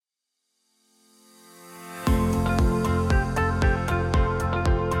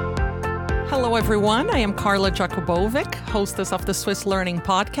Hello, everyone. I am Carla Jakubovic, hostess of the Swiss Learning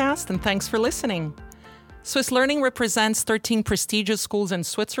Podcast, and thanks for listening. Swiss Learning represents 13 prestigious schools in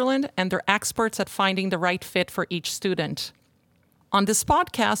Switzerland, and they're experts at finding the right fit for each student. On this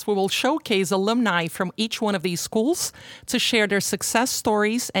podcast, we will showcase alumni from each one of these schools to share their success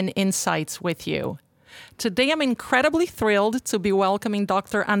stories and insights with you. Today, I'm incredibly thrilled to be welcoming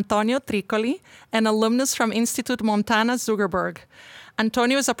Dr. Antonio Tricoli, an alumnus from Institut Montana Zugerberg.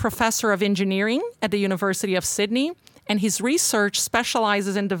 Antonio is a professor of engineering at the University of Sydney, and his research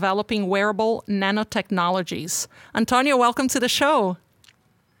specializes in developing wearable nanotechnologies. Antonio, welcome to the show.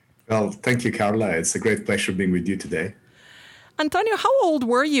 Well, thank you, Carla. It's a great pleasure being with you today. Antonio, how old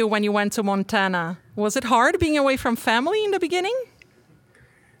were you when you went to Montana? Was it hard being away from family in the beginning?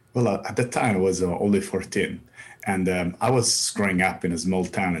 Well, at the time, I was only 14. And I was growing up in a small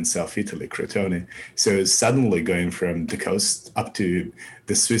town in South Italy, Crotone. So suddenly going from the coast up to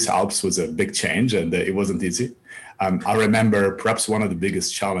the Swiss Alps was a big change, and it wasn't easy. I remember perhaps one of the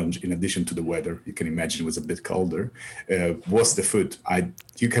biggest challenge, in addition to the weather, you can imagine it was a bit colder, was the food.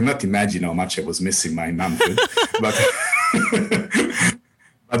 You cannot imagine how much I was missing my mom food.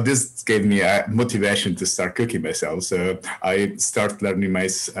 But this gave me a motivation to start cooking myself. So I started learning my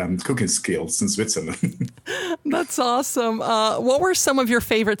cooking skills in Switzerland. That's awesome. What were some of your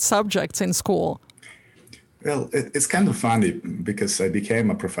favorite subjects in school? Well, it's kind of funny because I became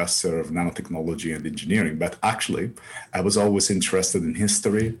a professor of nanotechnology and engineering, but actually I was always interested in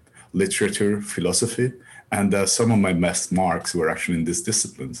history, literature, philosophy, and some of my best marks were actually in these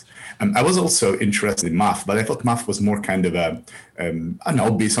disciplines. I was also interested in math, but I thought math was more kind of an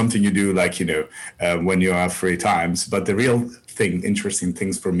hobby, something you do when you have free times. But the real interesting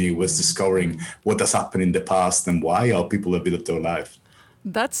things for me was discovering what has happened in the past and how people have built their life.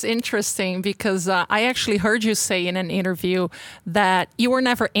 That's interesting because I actually heard you say in an interview that you were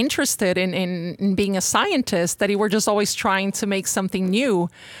never interested in being a scientist, that you were just always trying to make something new.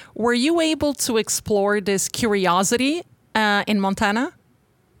 Were you able to explore this curiosity in Montana?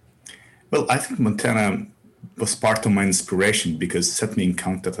 Well, I think Montana was part of my inspiration because it set me in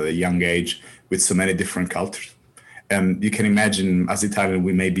contact at a young age with so many different cultures. You can imagine, as Italian,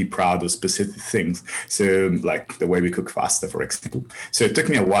 we may be proud of specific things. So like the way we cook pasta, for example. So it took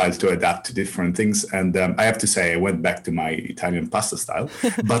me a while to adapt to different things. And I have to say, I went back to my Italian pasta style.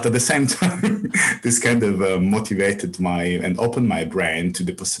 But at the same time, this kind of motivated and opened my brain to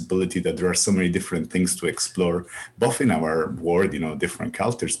the possibility that there are so many different things to explore, both in our world, different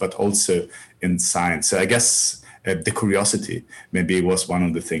cultures, but also in science. So I guess the curiosity maybe was one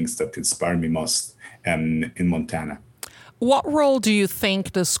of the things that inspired me most in Montana. What role do you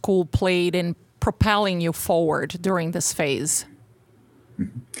think the school played in propelling you forward during this phase?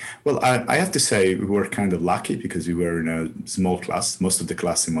 Mm-hmm. Well, I have to say we were kind of lucky because we were in a small class. Most of the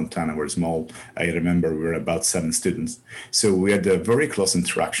class in Montana were small. I remember we were about 7 students. So we had a very close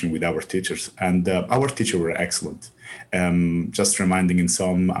interaction with our teachers, and our teachers were excellent. Just reminding in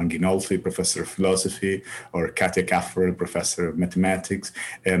some, Anginolfi, professor of philosophy, or Katia Kaffer, professor of mathematics.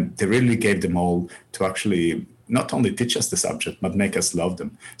 They really gave them all to actually not only teach us the subject, but make us love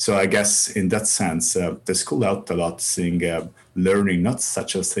them. So I guess in that sense, the school helped a lot, seeing learning, not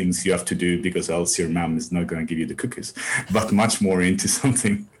such as things you have to do because else your mom is not going to give you the cookies, but much more into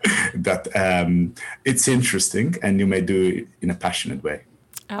something that it's interesting and you may do it in a passionate way.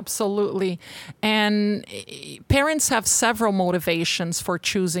 Absolutely. And parents have several motivations for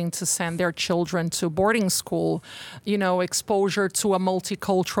choosing to send their children to boarding school. Exposure to a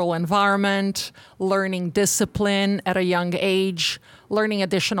multicultural environment, learning discipline at a young age, learning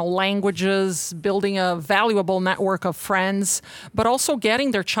additional languages, building a valuable network of friends, but also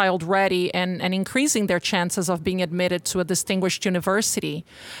getting their child ready and increasing their chances of being admitted to a distinguished university.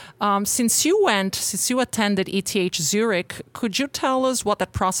 Since you attended ETH Zurich, could you tell us what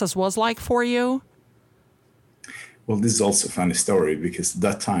that process was like for you? Well, this is also a funny story because at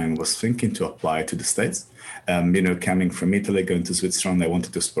that time I was thinking to apply to the States. Coming from Italy, going to Switzerland, I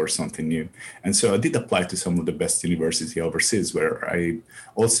wanted to explore something new. And so I did apply to some of the best universities overseas where I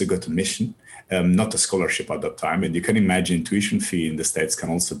also got admission, not a scholarship at that time. And you can imagine tuition fee in the States can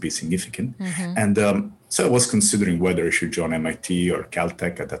also be significant. Mm-hmm. And so I was considering whether I should join MIT or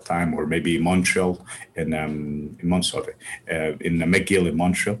Caltech at that time, or maybe Montreal in McGill in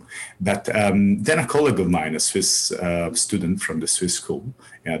Montreal. But then a colleague of mine, a Swiss student from the Swiss school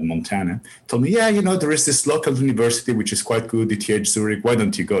at Montana, told me, there is this local university which is quite good, ETH Zurich. Why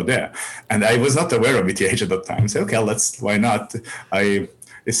don't you go there? And I was not aware of ETH at that time. So okay, why not?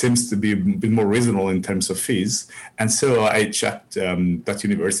 it seems to be a bit more reasonable in terms of fees. And so I checked that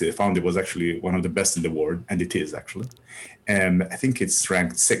university. I found it was actually one of the best in the world, and it is actually. And I think it's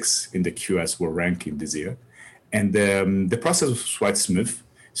ranked 6th in the QS World Ranking this year. And the process was quite smooth.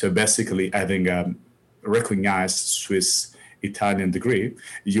 So basically, having a recognized Swiss Italian degree,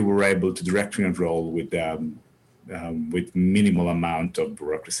 you were able to directly enroll with minimal amount of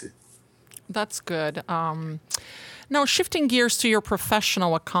bureaucracy. That's good. Now, shifting gears to your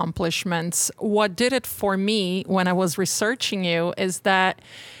professional accomplishments, what did it for me when I was researching you is that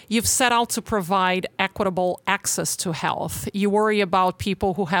you've set out to provide equitable access to health. You worry about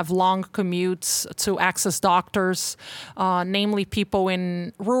people who have long commutes to access doctors, namely people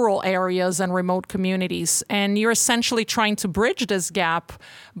in rural areas and remote communities. And you're essentially trying to bridge this gap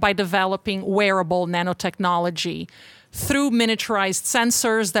by developing wearable nanotechnology through miniaturized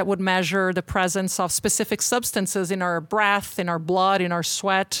sensors that would measure the presence of specific substances in our breath, in our blood, in our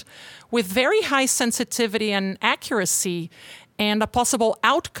sweat, with very high sensitivity and accuracy. And a possible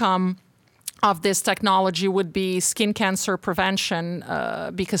outcome of this technology would be skin cancer prevention,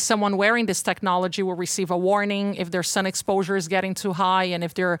 because someone wearing this technology will receive a warning if their sun exposure is getting too high and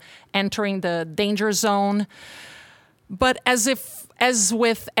if they're entering the danger zone. But as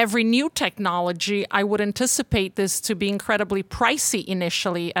with every new technology, I would anticipate this to be incredibly pricey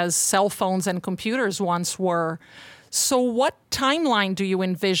initially, as cell phones and computers once were. So what timeline do you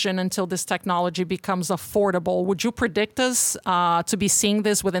envision until this technology becomes affordable? Would you predict us to be seeing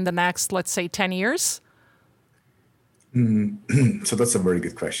this within the next, let's say, 10 years? So that's a very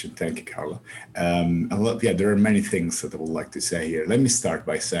good question. Thank you, Carla. There are many things that I would like to say here. Let me start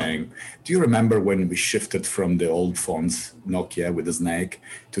by saying, do you remember when we shifted from the old phones, Nokia with the snake,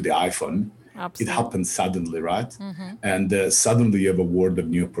 to the iPhone? Absolutely. It happened suddenly, right? Mm-hmm. And suddenly you have a world of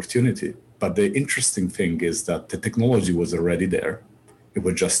new opportunity. But the interesting thing is that the technology was already there. It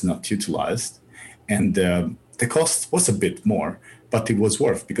was just not utilized. And the cost was a bit more, but it was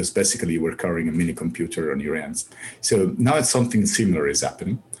worth, because basically you were carrying a mini computer on your hands. So now it's something similar is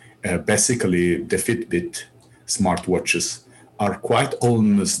happening. Basically, the Fitbit smartwatches are quite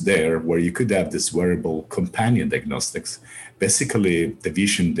almost there, where you could have this wearable companion diagnostics. Basically, the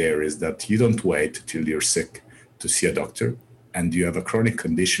vision there is that you don't wait till you're sick to see a doctor and you have a chronic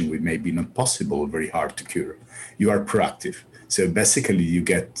condition which may be not possible or very hard to cure. You are proactive. So basically, you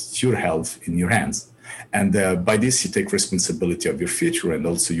get your health in your hands. And by this, you take responsibility of your future, and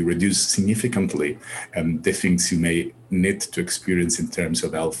also you reduce significantly the things you may need to experience in terms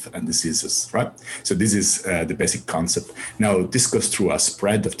of health and diseases, right? So this is the basic concept. Now, this goes through a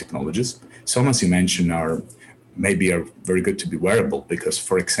spread of technologies. Some, as you mentioned, are very good to be wearable, because,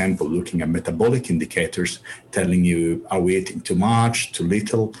 for example, looking at metabolic indicators telling you, are we eating too much, too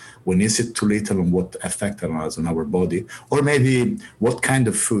little, when is it too little, and what effect on us, on our body, or maybe what kind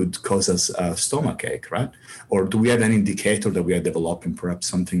of food causes a stomach ache, right? Or do we have an indicator that we are developing perhaps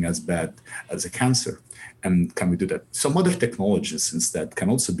something as bad as a cancer? And can we do that? Some other technologies instead can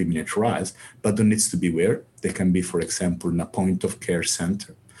also be miniaturized, but don't need to be where. They can be, for example, in a point of care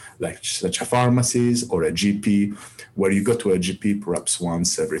center, like such a pharmacies or a GP, where you go to a GP perhaps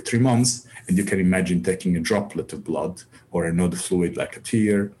once every 3 months, and you can imagine taking a droplet of blood or another fluid like a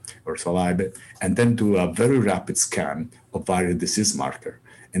tear or saliva, and then do a very rapid scan of viral disease marker.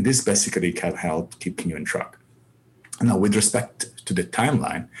 And this basically can help keeping you in track. Now, with respect to the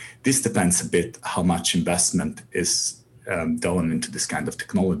timeline, this depends a bit how much investment is done into this kind of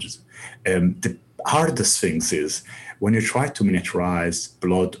technologies. The hardest things is when you try to miniaturize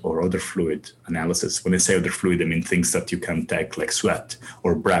blood or other fluid analysis. When I say other fluid, I mean things that you can take like sweat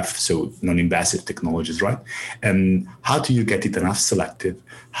or breath, so non-invasive technologies, right? And how do you get it enough selective?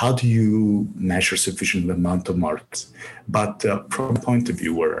 How do you measure sufficient amount of markers? But from a point of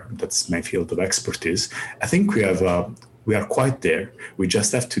view where that's my field of expertise, I think we are quite there. We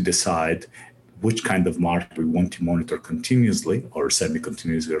just have to decide which kind of mark we want to monitor continuously or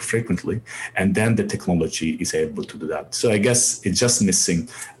semi-continuously or frequently, and then the technology is able to do that. So I guess it's just missing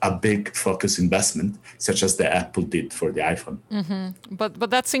a big focus investment, such as the Apple did for the iPhone. Mm-hmm.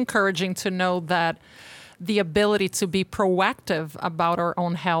 But that's encouraging to know that the ability to be proactive about our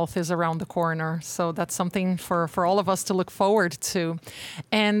own health is around the corner. So that's something for all of us to look forward to.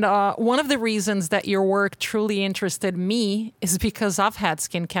 And one of the reasons that your work truly interested me is because I've had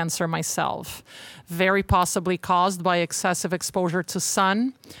skin cancer myself, very possibly caused by excessive exposure to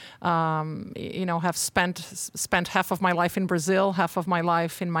sun. Have spent half of my life in Brazil, half of my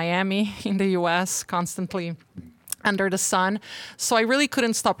life in Miami, in the US, constantly under the sun. So I really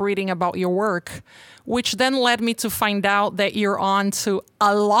couldn't stop reading about your work, which then led me to find out that you're on to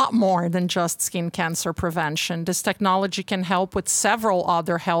a lot more than just skin cancer prevention. This technology can help with several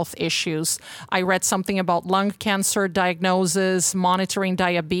other health issues. I read something about lung cancer diagnosis, monitoring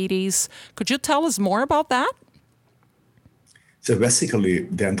diabetes. Could you tell us more about that? So basically,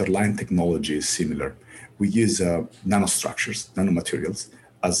 the underlying technology is similar. We use nanostructures, nanomaterials,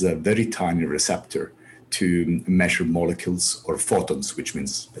 as a very tiny receptor to measure molecules or photons, which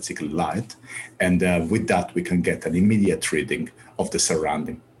means basically light. And with that, we can get an immediate reading of the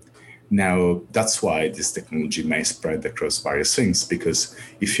surrounding. Now, that's why this technology may spread across various things, because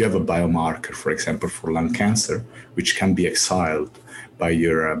if you have a biomarker, for example, for lung cancer, which can be exhaled by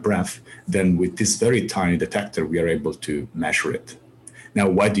your breath, then with this very tiny detector, we are able to measure it. Now,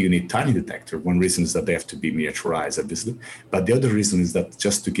 why do you need tiny detector? One reason is that they have to be miniaturized, obviously. But the other reason is that,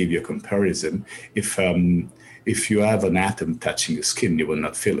 just to give you a comparison, if you have an atom touching your skin, you will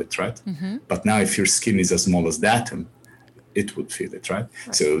not feel it, right? Mm-hmm. But now if your skin is as small as the atom, it would feel it, right?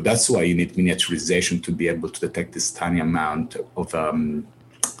 So that's why you need miniaturization to be able to detect this tiny amount of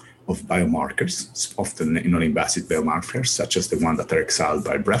biomarkers, often non-invasive biomarkers, such as the one that are exhaled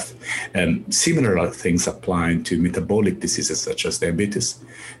by breath. Similar things apply to metabolic diseases such as diabetes.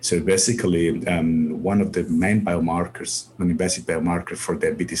 So basically, one of the main biomarkers, non-invasive biomarker for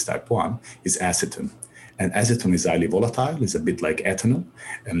diabetes type 1 is acetone. And acetone is highly volatile. It's a bit like ethanol.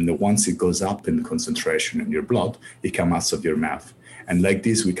 And once it goes up in concentration in your blood, it comes out of your mouth. And like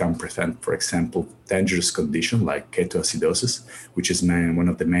this, we can prevent, for example, dangerous conditions like ketoacidosis, which is one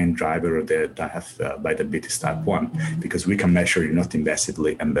of the main drivers that have by diabetes type 1, because we can measure it not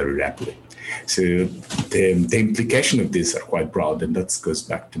invasively and very rapidly. So the implication of this are quite broad, and that goes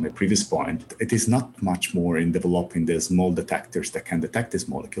back to my previous point. It is not much more in developing the small detectors that can detect these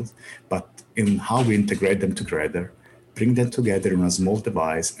molecules, but in how we integrate them together, bring them together in a small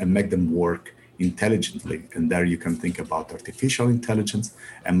device and make them work intelligently. And there you can think about artificial intelligence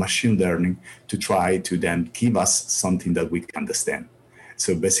and machine learning to try to then give us something that we can understand.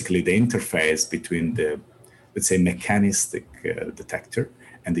 So basically the interface between the, let's say, mechanistic detector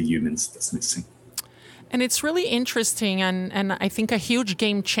and the humans that's missing. And it's really interesting, and I think a huge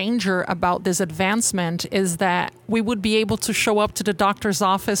game changer about this advancement is that we would be able to show up to the doctor's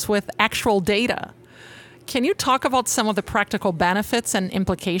office with actual data. Can you talk about some of the practical benefits and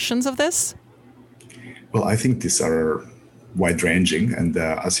implications of this? Well, I think these are wide-ranging, and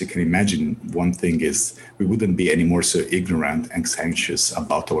as you can imagine, one thing is we wouldn't be any more so ignorant and anxious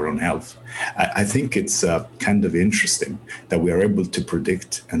about our own health. I think it's kind of interesting that we are able to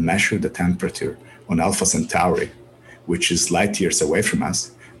predict and measure the temperature on Alpha Centauri, which is light years away from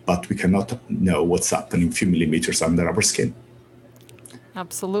us, but we cannot know what's happening a few millimeters under our skin.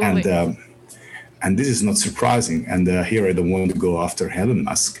 Absolutely. And this is not surprising. And here I don't want to go after Elon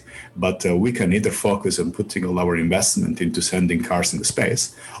Musk, but we can either focus on putting all our investment into sending cars into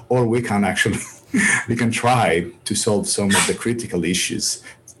space, or we can actually we can try to solve some of the critical issues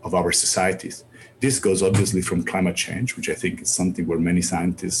of our societies. This goes obviously from climate change, which I think is something where many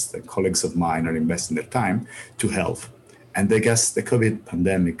scientists and colleagues of mine are investing their time, to health. And I guess the COVID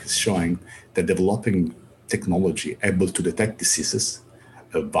pandemic is showing that developing technology able to detect diseases,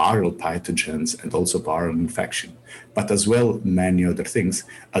 viral pathogens, and also viral infection, but as well many other things,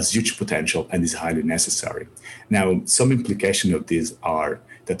 has huge potential and is highly necessary. Now, some implication of these are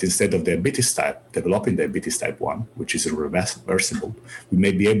that instead of developing diabetes type 1, which is irreversible, we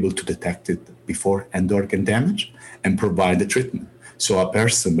may be able to detect it before end organ damage and provide the treatment. So a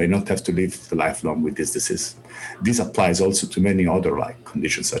person may not have to live lifelong with this disease. This applies also to many other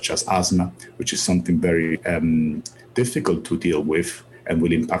conditions such as asthma, which is something very difficult to deal with and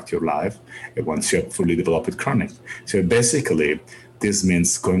will impact your life once you have fully developed chronic. So basically, this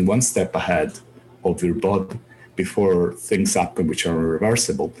means going one step ahead of your body before things happen which are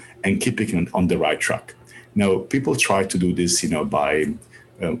irreversible, and keeping it on the right track. Now, people try to do this, by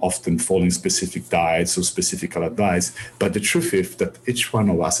often following specific diets or specific advice, but the truth is that each one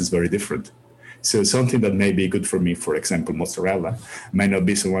of us is very different. So something that may be good for me, for example, mozzarella, may not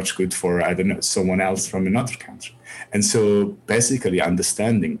be so much good for, someone else from another country. And so basically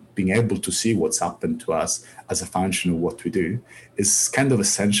understanding, being able to see what's happened to us as a function of what we do is kind of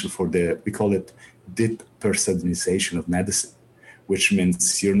essential for we call it depersonalization of medicine, which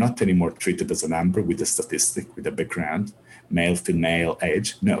means you're not anymore treated as a number with a statistic, with a background, male, female,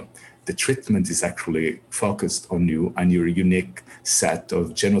 age. No, the treatment is actually focused on you and your unique set of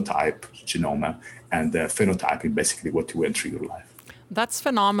genotype, genome, and phenotyping, basically what you went through your life. That's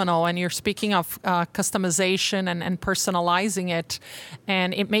phenomenal. And you're speaking of customization and personalizing it.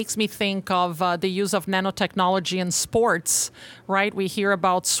 And it makes me think of the use of nanotechnology in sports, right? We hear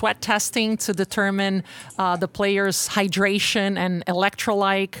about sweat testing to determine the player's hydration and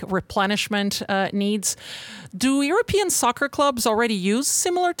electrolyte replenishment needs. Do European soccer clubs already use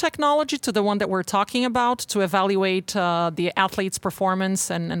similar technology to the one that we're talking about to evaluate the athlete's performance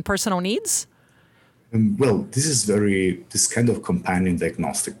and personal needs? Well, this kind of companion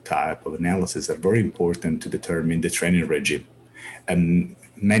diagnostic type of analysis are very important to determine the training regime. And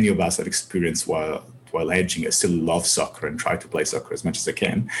many of us have experienced while aging, I still love soccer and try to play soccer as much as I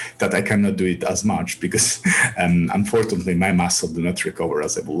can, that I cannot do it as much because unfortunately my muscle do not recover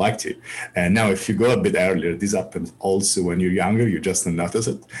as I would like to. And now if you go a bit earlier, this happens also when you're younger, you just don't notice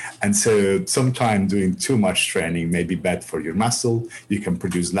it. And so sometimes doing too much training may be bad for your muscle. You can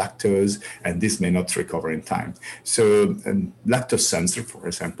produce lactose and this may not recover in time. So lactose sensor, for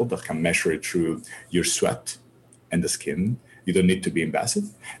example, that can measure it through your sweat and the skin. You don't need to be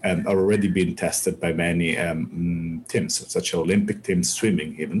invasive, are already being tested by many teams, such as Olympic teams,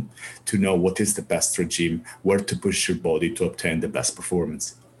 swimming even, to know what is the best regime, where to push your body to obtain the best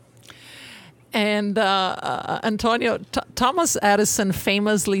performance. And Antonio, Thomas Edison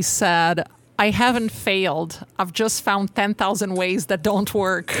famously said, "I haven't failed. I've just found 10,000 ways that don't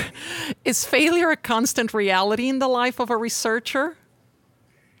work." Is failure a constant reality in the life of a researcher?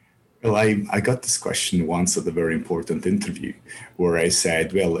 Well, I got this question once at a very important interview where I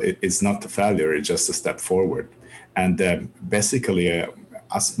said, well, it's not a failure, it's just a step forward. And basically,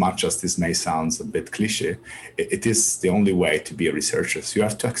 as much as this may sound a bit cliche, it is the only way to be a researcher. So you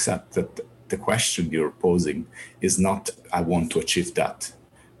have to accept that the question you're posing is not, I want to achieve that,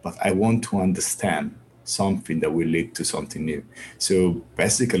 but I want to understand something that will lead to something new. So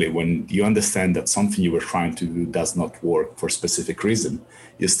basically, when you understand that something you were trying to do does not work for a specific reason,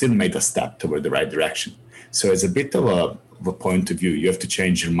 you still made a step toward the right direction. So it's a bit of a point of view. You have to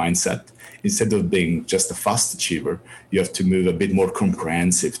change your mindset. Instead of being just a fast achiever, you have to move a bit more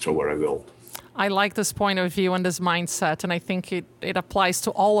comprehensive toward a goal. I like this point of view and this mindset, and I think it applies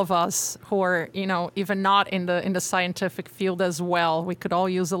to all of us who are, even not in the scientific field as well. We could all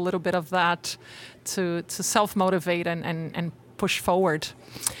use a little bit of that to self-motivate and push forward.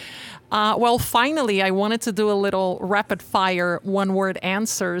 Well, finally, I wanted to do a little rapid-fire one-word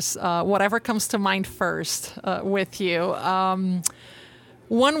answers, whatever comes to mind first with you.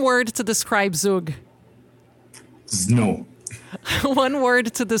 One word to describe Zug. Snow. One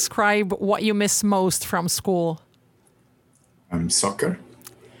word to describe what you miss most from school. Soccer.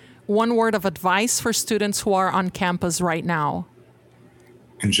 One word of advice for students who are on campus right now.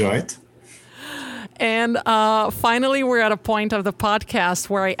 Enjoy it. And finally, we're at a point of the podcast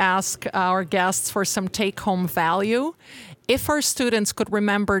where I ask our guests for some take-home value. If our students could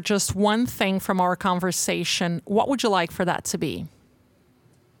remember just one thing from our conversation, what would you like for that to be?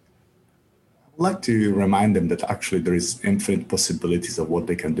 I'd like to remind them that actually there is infinite possibilities of what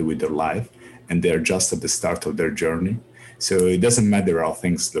they can do with their life, and they're just at the start of their journey. So it doesn't matter how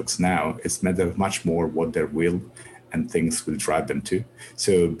things looks now, it's matter much more what their will and things will drive them to.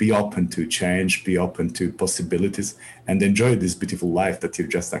 So be open to change, be open to possibilities, and enjoy this beautiful life that you're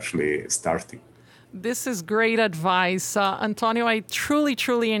just actually starting. This is great advice. Antonio, I truly,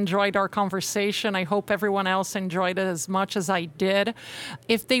 truly enjoyed our conversation. I hope everyone else enjoyed it as much as I did.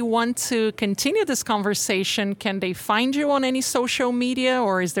 If they want to continue this conversation, can they find you on any social media,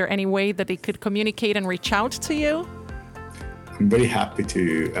 or is there any way that they could communicate and reach out to you? I'm very happy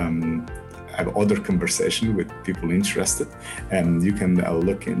to have other conversation with people interested. And you can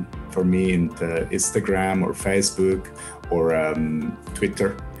look in for me in the Instagram or Facebook or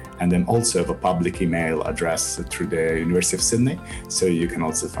Twitter. And then also have a public email address through the University of Sydney. So you can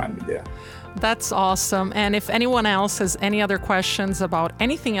also find me there. That's awesome. And if anyone else has any other questions about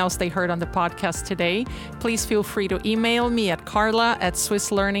anything else they heard on the podcast today, please feel free to email me at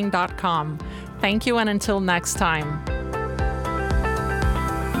carla@swisslearning.com. Thank you, and until next time.